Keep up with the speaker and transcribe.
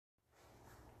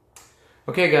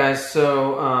Okay guys,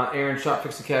 so Aaron,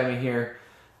 Shopfix Academy here.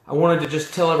 I wanted to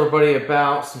just tell everybody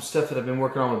about some stuff that I've been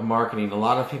working on with marketing. A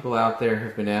lot of people out there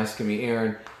have been asking me,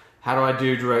 Aaron, how do I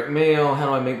do direct mail? How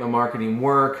do I make my marketing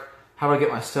work? How do I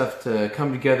get my stuff to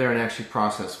come together and actually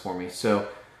process for me? So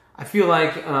I feel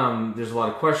like there's a lot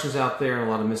of questions out there and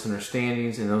a lot of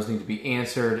misunderstandings, and those need to be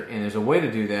answered, and there's a way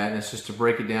to do that, and it's just to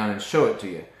break it down and show it to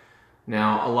you.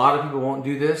 Now, a lot of people won't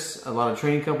do this. A lot of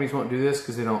training companies won't do this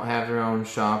because they don't have their own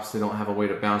shops. They don't have a way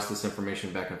to bounce this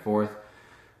information back and forth.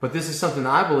 But this is something that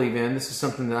I believe in. This is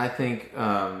something that I think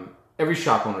every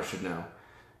shop owner should know.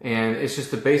 And it's just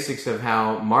the basics of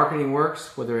how marketing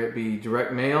works, whether it be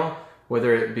direct mail,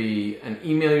 whether it be an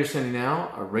email you're sending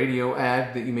out, a radio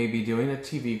ad that you may be doing, a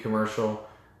TV commercial,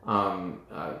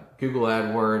 Google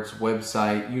AdWords,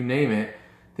 website, you name it.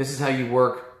 This is how you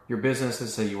work your business. This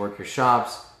is how you work your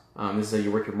shops. This is how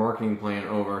you work your marketing plan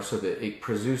over so that it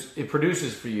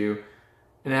produces for you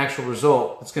an actual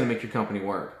result that's going to make your company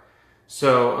work.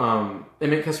 So they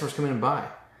make customers come in and buy.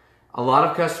 A lot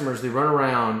of customers, they run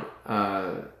around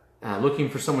looking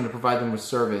for someone to provide them with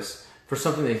service for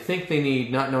something they think they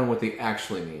need, not knowing what they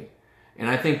actually need. And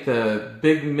I think the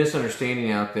big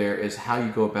misunderstanding out there is how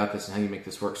you go about this and how you make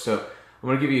this work. So I'm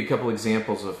going to give you a couple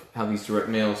examples of how these direct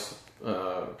mails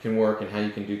can work and how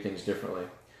you can do things differently.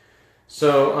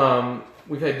 So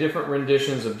we've had different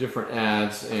renditions of different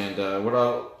ads, and what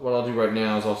I'll do right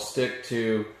now is I'll stick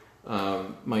to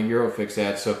my Eurofix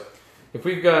ad. So if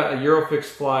we've got a Eurofix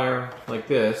flyer like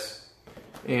this,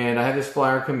 and I have this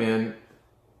flyer come in,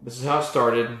 this is how it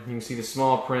started. You can see the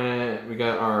small print. We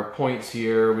got our points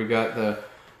here. We got the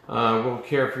we'll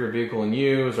care for your vehicle and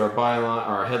you is our byline,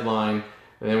 our headline.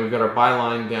 And then we've got our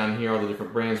byline down here, all the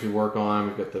different brands we work on.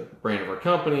 We've got the brand of our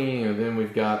company, and then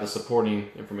we've got the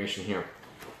supporting information here.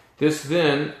 This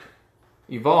then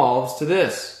evolves to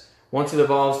this. Once it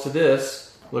evolves to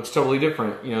this, it looks totally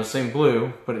different. You know, same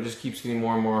blue, but it just keeps getting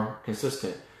more and more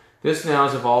consistent. This now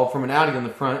has evolved from an Audi on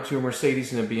the front to a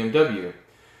Mercedes and a BMW.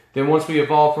 Then once we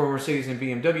evolve from a Mercedes and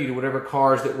BMW to whatever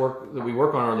cars that we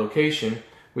work on our location,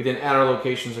 we then add our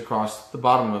locations across the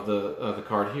bottom of the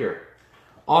card here.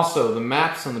 Also, the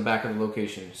maps on the back of the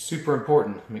location, super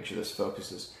important. Make sure this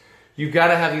focuses. You've got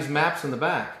to have these maps on the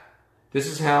back. This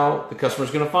is how the customer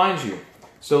is going to find you.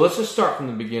 So let's just start from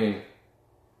the beginning.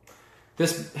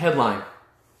 This headline.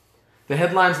 The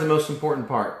headline is the most important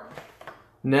part.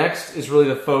 Next is really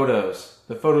the photos.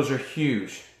 The photos are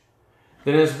huge.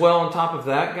 Then as well, on top of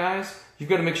that, guys, you've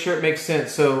got to make sure it makes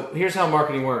sense. So here's how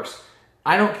marketing works.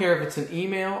 I don't care if it's an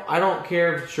email. I don't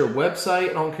care if it's your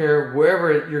website. I don't care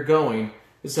wherever you're going.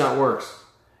 This is how it works.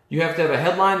 You have to have a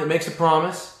headline that makes a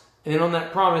promise, and then on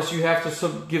that promise you have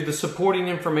to give the supporting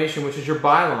information, which is your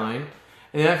byline,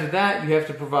 and then after that you have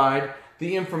to provide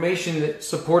the information that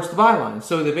supports the byline.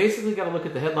 So they basically got to look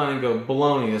at the headline and go,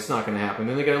 baloney, that's not going to happen.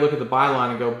 Then they got to look at the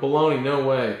byline and go, baloney, no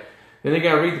way. Then they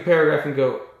got to read the paragraph and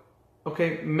go,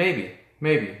 okay, maybe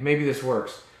this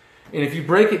works. And if you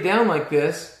break it down like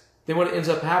this, then what ends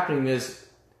up happening is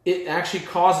it actually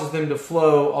causes them to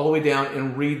flow all the way down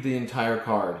and read the entire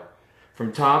card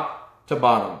from top to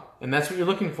bottom. And that's what you're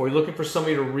looking for. You're looking for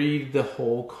somebody to read the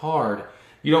whole card.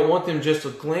 You don't want them just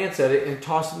to glance at it and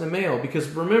toss it in the mail, because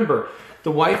remember, the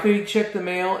wife may check the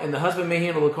mail and the husband may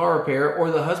handle the car repair,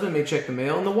 or the husband may check the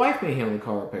mail and the wife may handle the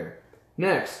car repair.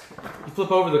 Next, you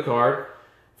flip over the card.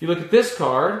 If you look at this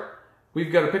card,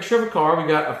 we've got a picture of a car, we've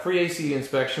got a free AC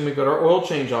inspection, we've got our oil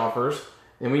change offers,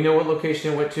 and we know what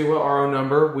location it went to, what RO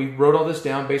number. We wrote all this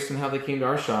down based on how they came to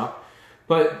our shop.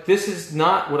 But this is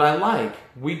not what I like.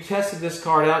 We tested this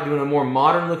card out doing a more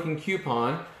modern looking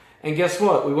coupon. And guess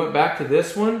what? We went back to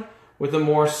this one with a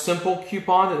more simple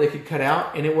coupon that they could cut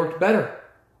out, and it worked better.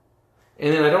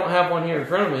 And then I don't have one here in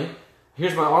front of me.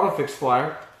 Here's my AutoFix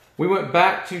flyer. We went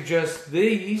back to just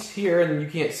these here, and you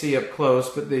can't see up close,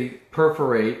 but they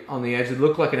perforate on the edge. They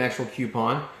look like an actual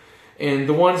coupon. And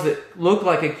the ones that look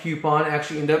like a coupon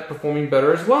actually end up performing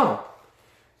better as well.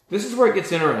 This is where it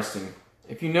gets interesting.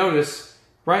 If you notice,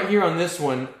 right here on this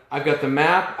one, I've got the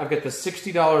map, I've got the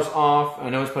 $60 off. I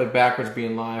know it's probably backwards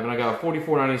being live, and I got a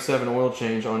 $44.97 oil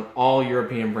change on all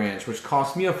European brands, which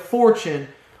cost me a fortune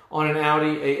on an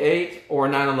Audi A8 or a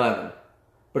 911.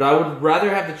 But I would rather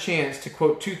have the chance to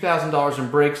quote $2,000 in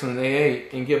brakes on an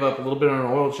A8 and give up a little bit on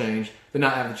an oil change than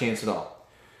not have the chance at all.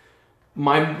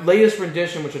 My latest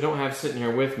rendition, which I don't have sitting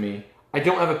here with me, I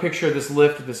don't have a picture of this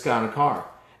lift of this guy in a car.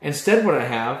 Instead, what I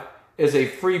have is a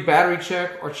free battery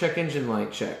check or check engine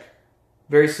light check.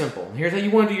 Very simple. Here's how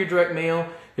you want to do your direct mail.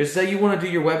 Here's how you want to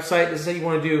do your website. This is how you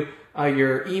want to do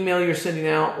your email you're sending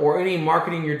out, or any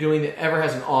marketing you're doing that ever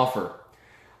has an offer.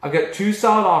 I've got two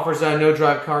solid offers that I know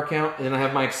drive car count, and then I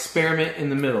have my experiment in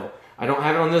the middle. I don't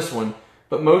have it on this one,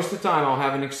 but most of the time I'll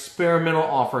have an experimental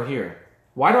offer here.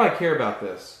 Why do I care about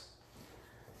this?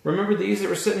 Remember these that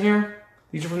were sitting here?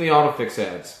 These are from the AutoFix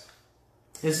ads.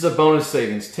 This is a bonus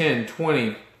savings, 10,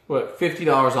 20, what,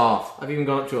 $50 off. I've even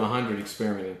gone up to 100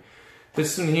 experimenting.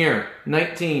 This one here,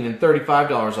 $19 and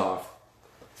 $35 off.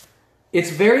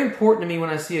 It's very important to me when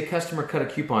I see a customer cut a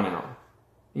coupon out.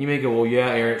 And you may go, well, yeah,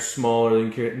 Aaron, it's smaller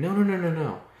than you.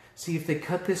 No. See, if they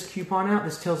cut this coupon out,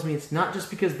 this tells me it's not just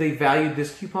because they valued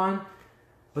this coupon,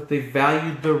 but they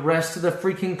valued the rest of the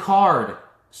freaking card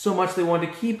so much they wanted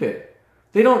to keep it.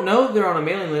 They don't know they're on a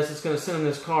mailing list that's going to send them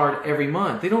this card every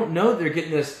month. They don't know they're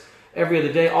getting this every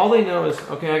other day. All they know is,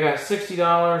 okay, I got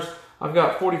 $60, I've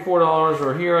got $44,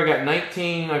 or here I got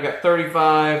 $19, I got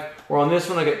 $35, or on this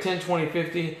one I got $10, $20,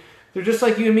 $50. They're just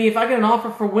like you and me. If I get an offer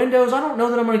for windows, I don't know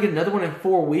that I'm going to get another one in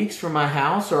 4 weeks for my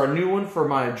house, or a new one for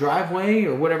my driveway,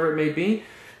 or whatever it may be.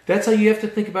 That's how you have to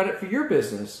think about it for your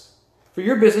business. For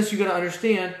your business, you got to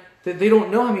understand that they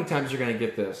don't know how many times you're going to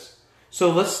get this.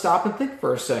 So let's stop and think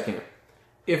for a second.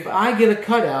 If I get a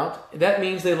cutout, that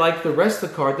means they like the rest of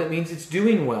the card. That means it's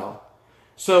doing well.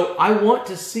 So I want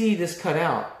to see this cut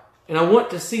out. And I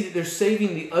want to see that they're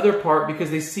saving the other part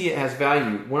because they see it has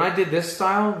value. When I did this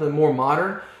style, the more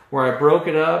modern, where I broke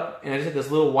it up and I just had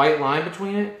this little white line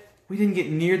between it, we didn't get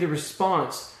near the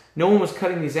response. No one was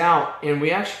cutting these out. And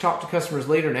we actually talked to customers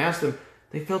later and asked them,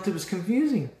 they felt it was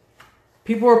confusing.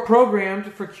 People are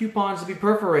programmed for coupons to be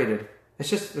perforated.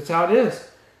 That's how it is.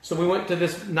 So we went to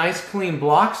this nice clean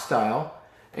block style,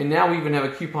 and now we even have a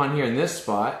coupon here in this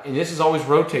spot, and this is always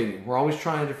rotating. We're always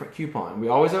trying a different coupon. We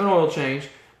always have an oil change.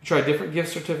 We try different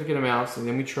gift certificate amounts, and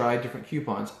then we try different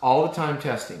coupons. All the time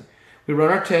testing. We run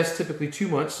our tests typically 2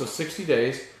 months, so 60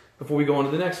 days, before we go on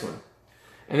to the next one.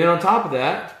 And then on top of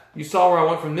that, you saw where I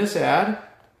went from this ad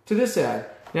to this ad.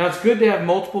 Now it's good to have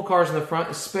multiple cars in the front,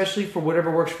 especially for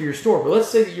whatever works for your store. But let's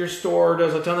say that your store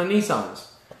does a ton of Nissans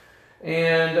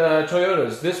and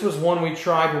Toyotas. This was one we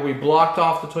tried where we blocked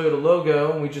off the Toyota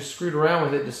logo and we just screwed around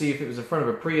with it to see if it was in front of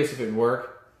a Prius, if it would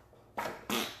work.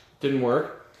 Didn't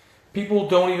work. People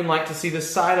don't even like to see the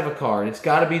side of a car. It's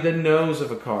got to be the nose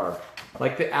of a car.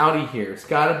 Like the Audi here. It's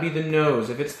got to be the nose.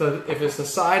 If it's the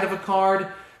side of a card,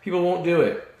 people won't do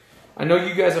it. I know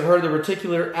you guys have heard of the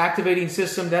reticular activating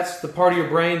system. That's the part of your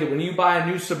brain that when you buy a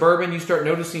new Suburban, you start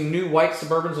noticing new white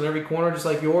Suburbans in every corner just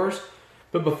like yours.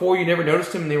 But before you never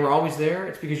noticed them and they were always there.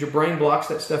 It's because your brain blocks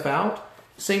that stuff out.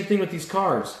 Same thing with these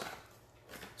cards.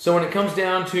 So when it comes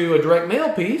down to a direct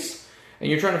mail piece, and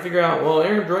you're trying to figure out, well,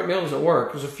 Aaron, direct mail doesn't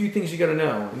work. There's a few things you got to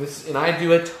know. And I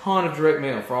do a ton of direct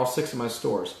mail for all 6 of my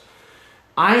stores.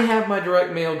 I have my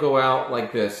direct mail go out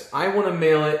like this. I want to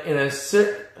mail it in a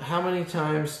how many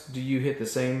times do you hit the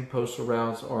same postal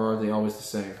routes, or are they always the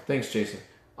same? Thanks, Jason.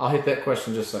 I'll hit that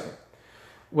question in just a second.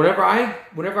 Whenever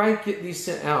I get these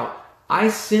sent out, I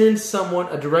send someone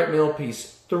a direct mail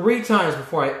piece 3 times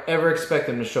before I ever expect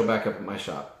them to show back up at my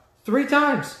shop. 3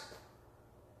 times.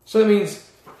 So that means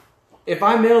if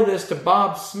I mail this to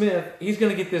Bob Smith, he's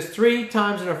going to get this 3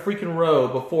 times in a freaking row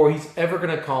before he's ever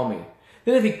going to call me.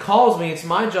 Then if he calls me, it's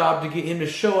my job to get him to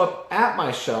show up at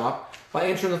my shop by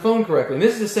answering the phone correctly. And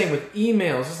this is the same with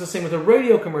emails. This is the same with a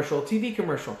radio commercial, a TV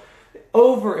commercial.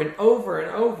 Over and over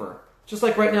and over. Just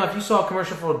like right now, if you saw a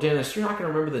commercial for a dentist, you're not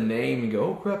going to remember the name and go,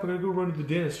 oh crap, I'm going to go run to the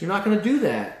dentist. You're not going to do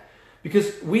that.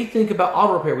 Because we think about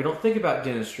auto repair. We don't think about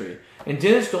dentistry. And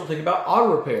dentists don't think about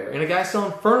auto repair. And a guy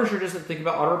selling furniture doesn't think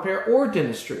about auto repair or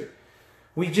dentistry.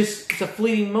 It's a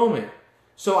fleeting moment.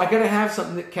 So I got to have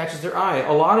something that catches their eye.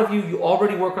 A lot of you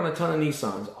already work on a ton of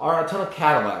Nissans or a ton of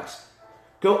Cadillacs.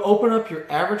 Go open up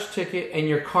your average ticket and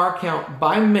your car count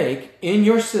by make in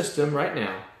your system right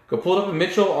now. Go pull it up in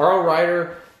Mitchell, RO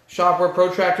Rider, Shopware,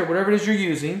 Protractor, whatever it is you're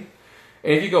using.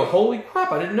 And if you go, holy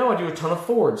crap, I didn't know I do a ton of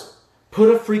Fords. Put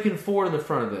a freaking Ford in the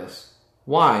front of this.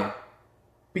 Why?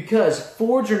 Because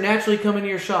Fords are naturally coming to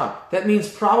your shop. That means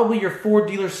probably your Ford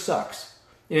dealer sucks.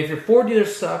 And if your Ford dealer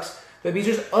sucks, that means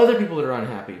there's other people that are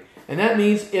unhappy. And that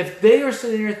means if they are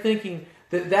sitting there thinking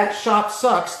that shop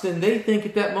sucks, then they think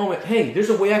at that moment, hey, there's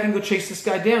a way I can go chase this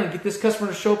guy down and get this customer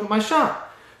to show up at my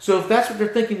shop. So if that's what they're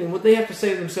thinking, then what they have to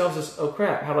say to themselves is, oh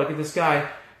crap, how do I get this guy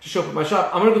to show up at my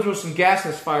shop? I'm going to go throw some gas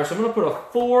in this fire. So I'm going to put a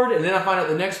Ford, and then I find out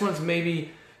the next one's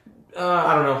maybe,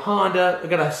 I don't know, Honda. I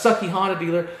got a sucky Honda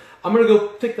dealer. I'm going to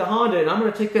go take the Honda, and I'm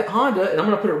going to take that Honda, and I'm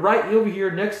going to put it right over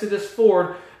here next to this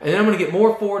Ford, and then I'm going to get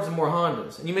more Fords and more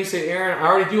Hondas. And you may say, Aaron, I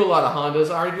already do a lot of Hondas.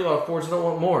 I already do a lot of Fords. I don't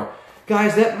want more.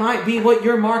 Guys, that might be what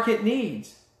your market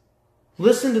needs.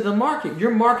 Listen to the market.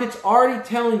 Your market's already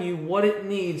telling you what it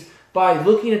needs by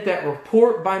looking at that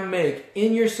report by make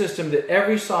in your system that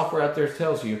every software out there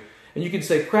tells you. And you can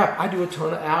say, crap, I do a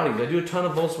ton of Audis, I do a ton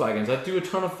of Volkswagens, I do a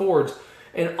ton of Fords.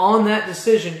 And on that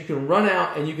decision, you can run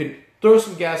out and you can throw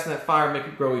some gas in that fire and make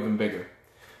it grow even bigger.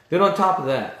 Then on top of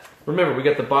that, remember, we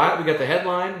got the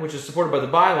headline, which is supported by the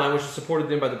byline, which is supported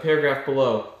then by the paragraph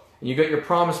below. And you got your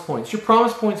promise points. Your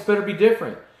promise points better be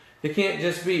different. They can't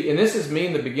just be, and this is me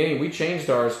in the beginning, we changed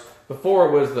ours. Before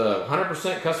it was the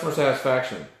 100% customer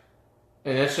satisfaction.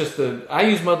 And that's just I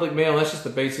use Mudlick Mail, and that's just the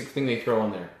basic thing they throw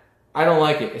in there. I don't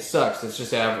like it. It sucks. It's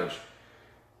just average.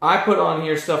 I put on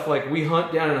here stuff like, we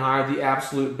hunt down and hire the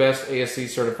absolute best ASC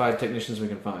certified technicians we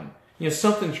can find. You know,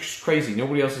 something crazy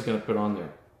nobody else is going to put on there.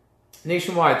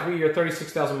 Nationwide, 3-year,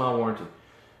 36,000 mile warranty.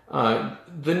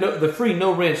 The free,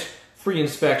 no wrench, free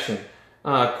inspection.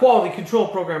 Quality control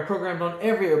program performed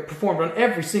on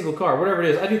every single car, whatever it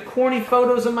is. I do corny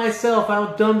photos of myself. How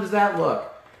dumb does that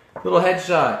look? Little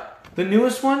headshot. The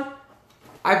newest one,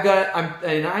 and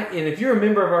if you're a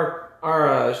member of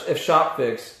our Shop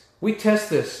Fix, we test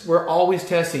this. We're always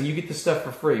testing. You get this stuff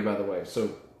for free, by the way.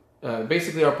 So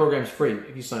basically, our program's free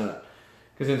if you sign up,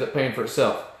 because it ends up paying for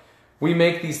itself. We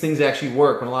make these things actually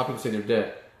work when a lot of people say they're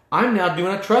dead. I'm now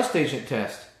doing a trust agent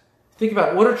test. Think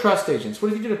about, what are trust agents?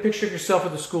 What if you did a picture of yourself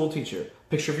with a school teacher, a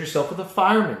picture of yourself with a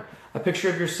fireman, a picture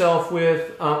of yourself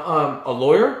with a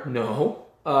lawyer? No.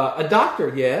 A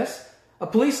doctor? Yes. A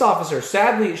police officer?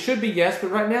 Sadly, it should be yes, but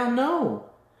right now, no.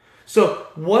 So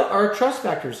what are trust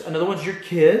factors? Another one's your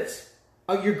kids,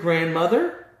 your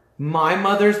grandmother. My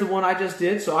mother's the one I just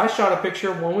did. So I shot a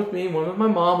picture, one with me, one with my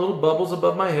mom, little bubbles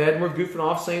above my head, and we're goofing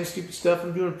off, saying stupid stuff.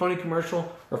 I'm doing a funny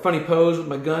commercial or funny pose with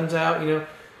my guns out, you know.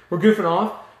 We're goofing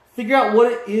off. Figure out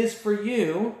what it is for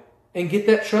you and get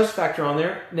that trust factor on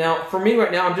there. Now, for me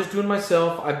right now, I'm just doing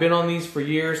myself. I've been on these for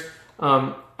years.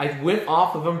 I went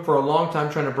off of them for a long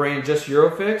time trying to brand just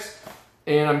Eurofix,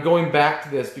 and I'm going back to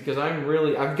this because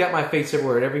I've got my face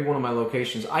everywhere at every one of my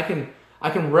locations. I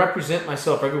can represent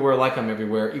myself everywhere like I'm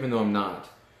everywhere, even though I'm not.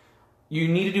 You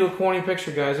need to do a corny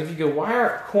picture, guys. If you go, why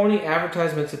are corny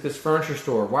advertisements at this furniture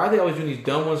store? Why are they always doing these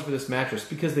dumb ones for this mattress?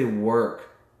 Because they work.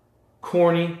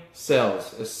 Corny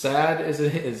sells. As sad as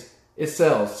it is, it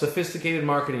sells. Sophisticated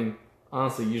marketing,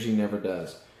 honestly, usually never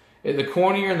does. The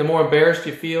cornier and the more embarrassed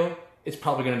you feel, it's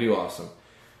probably going to do awesome.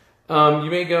 You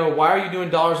may go, why are you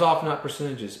doing dollars off, not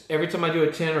percentages? Every time I do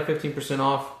a 10 or 15%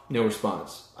 off, no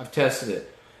response. I've tested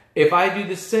it. If I do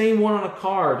the same one on a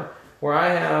card where I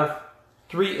have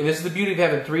 3, and this is the beauty of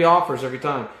having 3 offers every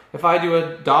time. If I do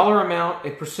a dollar amount, a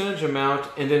percentage amount,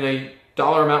 and then a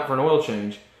dollar amount for an oil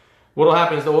change, what will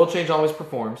happen is the oil change always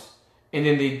performs, and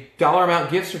then the dollar amount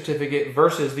gift certificate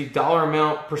versus the dollar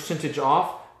amount percentage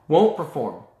off won't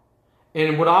perform.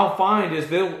 And what I'll find is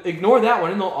they'll ignore that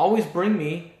one and they'll always bring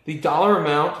me the dollar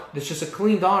amount that's just a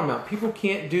clean dollar amount. People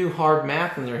can't do hard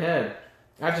math in their head.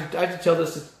 I have to tell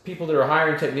this to people that are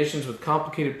hiring technicians with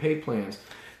complicated pay plans.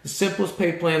 The simplest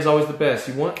pay plan is always the best.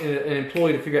 You want an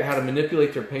employee to figure out how to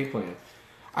manipulate their pay plan.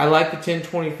 I like the 10,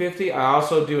 20, 50. I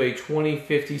also do a 20,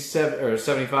 50,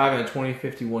 75 and a 20,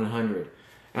 50, 100.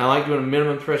 And I like doing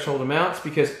minimum threshold amounts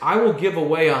because I will give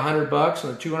away $100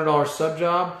 on a $200 sub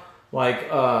job,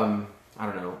 like I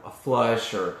don't know, a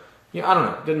flush or I don't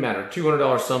know, it doesn't matter,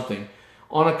 $200 something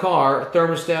on a car, a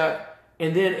thermostat,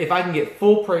 and then if I can get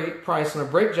full price on a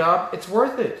brake job, it's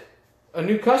worth it. A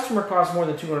new customer costs more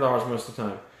than $200 most of the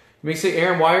time. You may say,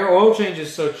 Aaron, why are oil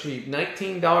changes so cheap?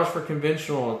 $19 for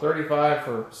conventional and $35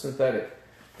 for synthetic.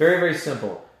 Very, very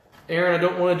simple. Aaron, I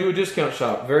don't want to do a discount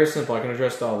shop. Very simple. I can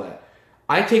address all that.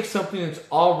 I take something that's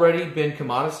already been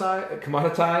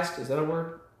commoditized. Is that a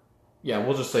word? Yeah,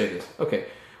 we'll just say it is. Okay.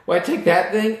 Well, I take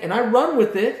that thing and I run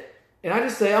with it, and I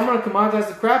just say I'm going to commoditize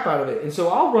the crap out of it. And so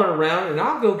I'll run around and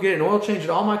I'll go get an oil change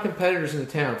at all my competitors in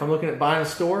the town. If I'm looking at buying a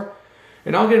store,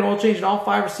 and I'll get an oil change at all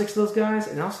 5 or 6 of those guys,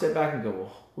 and I'll step back and go,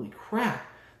 well, holy crap.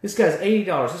 This guy's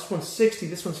 $80, this one's $60,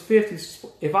 this one's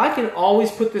 $50. If I can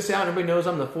always put this out and everybody knows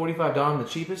I'm the $45, I'm the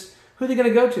cheapest, who are they going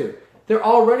to go to? They're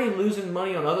already losing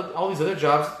money on all these other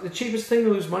jobs. The cheapest thing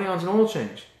to lose money on is an oil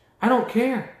change. I don't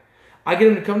care. I get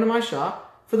them to come to my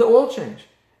shop for the oil change.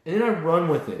 And then I run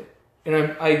with it. And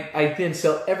I then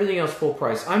sell everything else full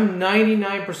price. I'm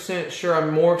 99% sure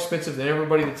I'm more expensive than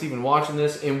everybody that's even watching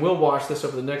this and will watch this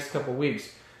over the next couple of weeks.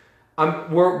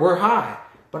 We're high.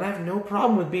 But I have no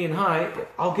problem with being high.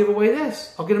 I'll give away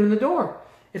this. I'll get them in the door.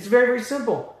 It's very, very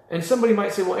simple. And somebody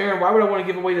might say, well, Aaron, why would I want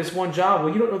to give away this one job?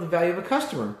 Well, you don't know the value of a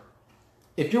customer.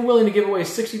 If you're willing to give away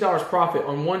 $60 profit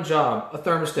on one job, a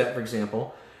thermostat, for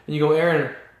example, and you go,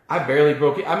 Aaron, I barely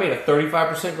broke it. I made a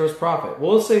 35% gross profit.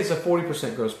 Well, let's say it's a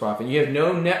 40% gross profit. You have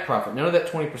no net profit. None of that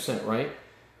 20%, right?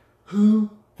 Who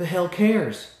the hell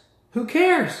cares? Who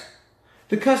cares?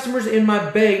 The customers in my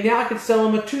bay, now I could sell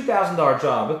them a $2,000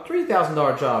 job, a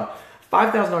 $3,000 job,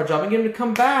 $5,000 job, and get them to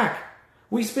come back.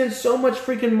 We spend so much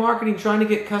freaking marketing trying to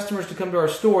get customers to come to our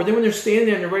store. Then when they're standing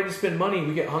there and they're ready to spend money,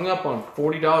 we get hung up on $40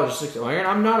 or $60. Oh, Aaron,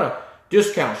 I'm not a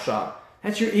discount shop.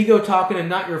 That's your ego talking and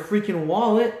not your freaking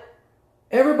wallet.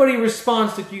 Everybody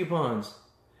responds to coupons.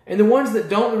 And the ones that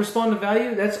don't respond to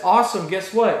value, that's awesome.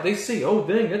 Guess what? They see, oh,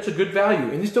 dang, that's a good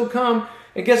value. And they still come.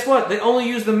 And guess what? They only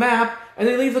use the map and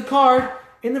they leave the card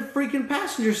in the freaking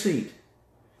passenger seat.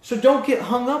 So don't get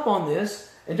hung up on this.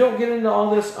 And don't get into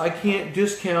all this, I can't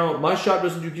discount, my shop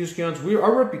doesn't do discounts,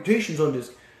 our reputation's on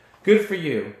this. Good for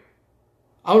you.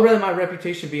 I would rather my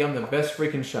reputation be I'm the best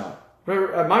freaking shop.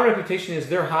 My reputation is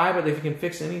they're high, but they can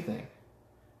fix anything.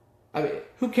 I mean,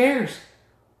 who cares?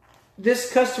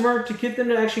 This customer, to get them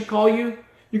to actually call you,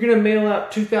 you're going to mail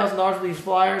out $2,000 of these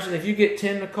flyers, and if you get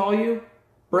 10 to call you,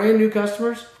 brand new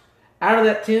customers, out of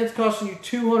that 10, it's costing you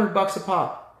 $200 a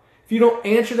pop. If you don't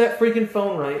answer that freaking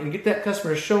phone right and get that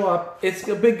customer to show up, it's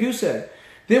a big goose egg.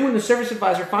 Then when the service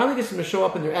advisor finally gets them to show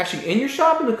up and they're actually in your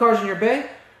shop and the car's in your bay,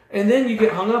 and then you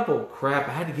get hung up, oh crap,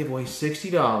 I had to give away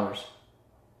 $60.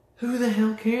 Who the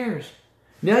hell cares?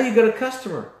 Now you got a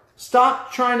customer.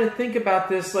 Stop trying to think about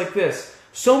this like this.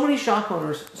 So many shop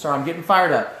owners, sorry, I'm getting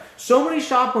fired up. So many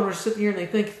shop owners sit here and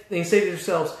they say to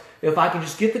themselves, if I can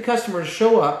just get the customer to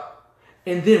show up,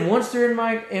 and then once they're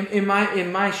in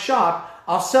my shop,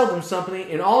 I'll sell them something,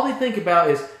 and all they think about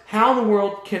is, how in the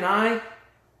world can I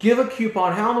give a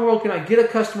coupon? How in the world can I get a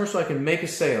customer so I can make a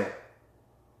sale?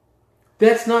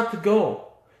 That's not the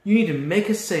goal. You need to make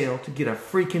a sale to get a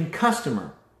freaking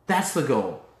customer. That's the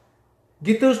goal.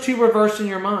 Get those two reversed in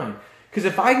your mind. Because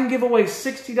if I can give away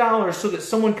 $60 so that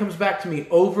someone comes back to me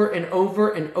over and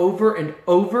over and over and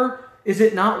over, is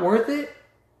it not worth it?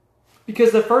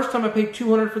 Because the first time I paid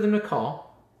 $200 for them to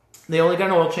call, they only got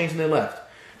an oil change and they left.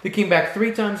 They came back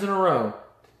 3 times in a row.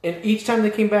 And each time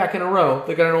they came back in a row,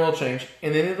 they got an oil change.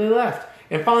 And then they left.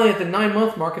 And finally, at the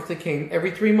 9-month mark, if they came every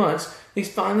 3 months, they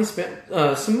finally spent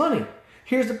some money.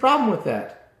 Here's the problem with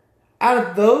that. Out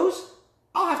of those,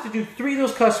 I'll have to do 3 of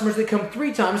those customers that come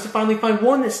 3 times to finally find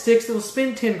one that sticks that'll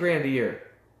spend $10 grand a year.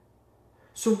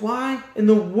 So why in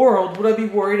the world would I be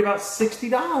worried about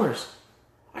 $60?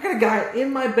 I got a guy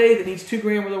in my bay that needs $2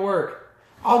 grand worth of work.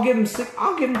 I'll give him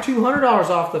 $200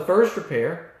 off the first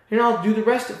repair. And I'll do the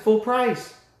rest at full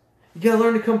price. You got to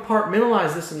learn to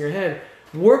compartmentalize this in your head.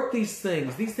 Work these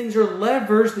things. These things are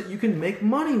levers that you can make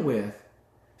money with.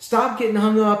 Stop getting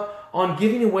hung up on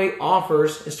giving away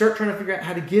offers and start trying to figure out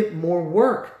how to get more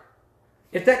work.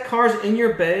 If that car's in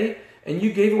your bay and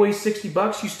you gave away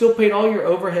 $60, you still paid all your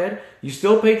overhead. You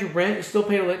still paid your rent. You still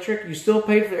paid electric. You still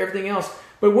paid for everything else.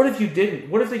 But what if you didn't?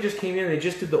 What if they just came in and they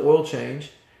just did the oil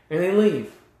change and they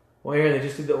leave? Well, Aaron, they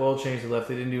just did the oil change and left.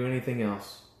 They didn't do anything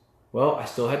else. Well, I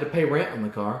still had to pay rent on the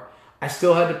car. I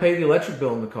still had to pay the electric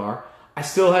bill on the car. I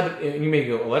still had to, and you may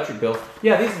go, electric bill.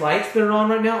 Yeah, these lights that are on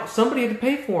right now, somebody had to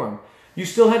pay for them. You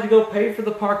still had to go pay for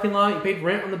the parking lot. You paid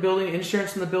rent on the building,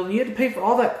 insurance on the building. You had to pay for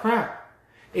all that crap.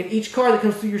 And each car that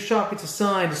comes through your shop gets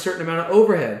assigned a certain amount of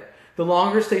overhead. The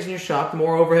longer it stays in your shop, the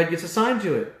more overhead gets assigned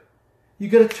to it. You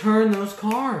got to turn those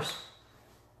cars.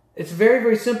 It's very,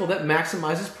 very simple. That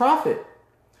maximizes profit.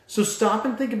 So stop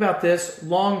and think about this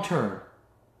long term.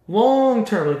 Long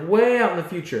term, like way out in the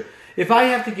future. If I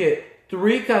have to get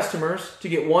 3 customers to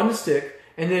get 1 to stick,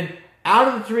 and then out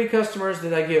of the 3 customers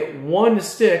that I get 1 to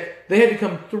stick, they had to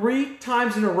come 3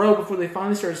 times in a row before they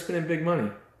finally started spending big money.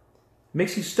 It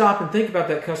makes you stop and think about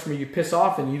that customer you piss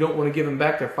off and you don't want to give them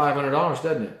back their $500,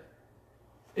 doesn't it?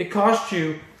 It cost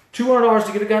you $200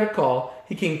 to get a guy to call.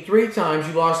 He came 3 times.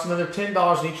 You lost another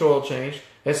 $10 in each oil change.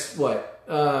 That's what?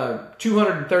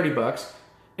 $230.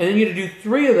 And then you had to do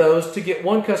 3 of those to get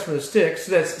 1 customer to stick.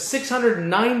 So that's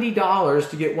 $690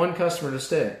 to get 1 customer to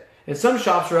stay. And some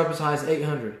shops are up as high as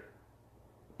 $800.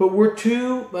 But we're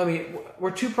too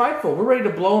prideful. We're ready to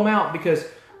blow them out because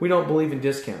we don't believe in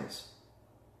discounts.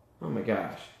 Oh my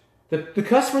gosh. The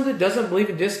customer that doesn't believe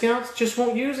in discounts just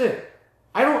won't use it.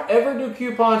 I don't ever do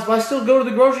coupons, but I still go to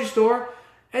the grocery store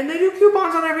and they do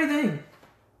coupons on everything.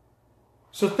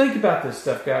 So think about this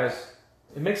stuff, guys.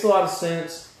 It makes a lot of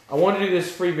sense. I want to do this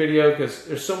free video because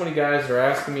there's so many guys that are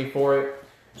asking me for it.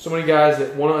 So many guys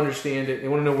that want to understand it. They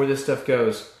want to know where this stuff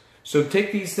goes. So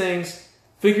take these things,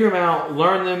 figure them out,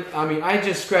 learn them. I mean, I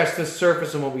just scratched the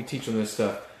surface on what we teach on this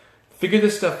stuff. Figure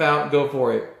this stuff out and go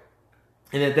for it.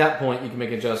 And at that point, you can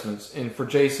make adjustments. And for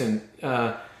Jason,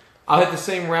 I'll hit the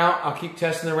same route. I'll keep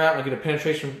testing the route. I'll get a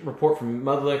penetration report from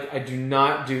Mudlick. I do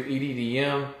not do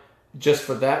EDDM just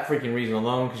for that freaking reason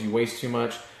alone because you waste too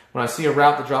much. When I see a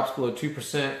route that drops below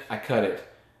 2%, I cut it.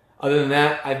 Other than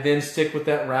that, I then stick with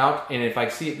that route, and if I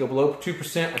see it go below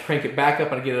 2%, I crank it back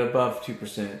up and I get it above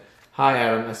 2%. Hi,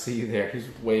 Adam. I see you there. He's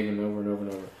waving over and over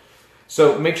and over.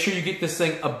 So make sure you get this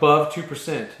thing above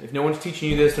 2%. If no one's teaching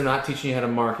you this, they're not teaching you how to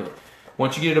market.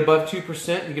 Once you get it above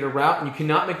 2%, you get a route, and you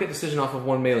cannot make that decision off of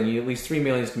one mailing. You need at least 3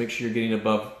 mailings to make sure you're getting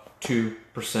above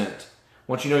 2%.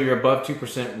 Once you know you're above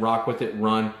 2%, rock with it,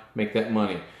 run, make that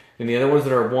money. And the other ones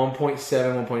that are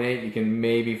 1.7, 1.8, you can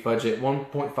maybe fudge it.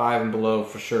 1.5 and below,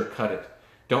 for sure, cut it.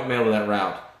 Don't mail to that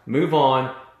route. Move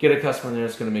on, get a customer in there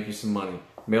that's going to make you some money.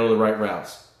 Mail to the right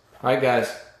routes. All right,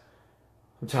 guys.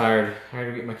 I'm tired. I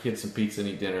gotta get my kids some pizza and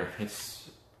eat dinner. It's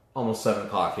almost 7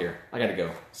 o'clock here. I gotta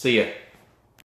go. See ya.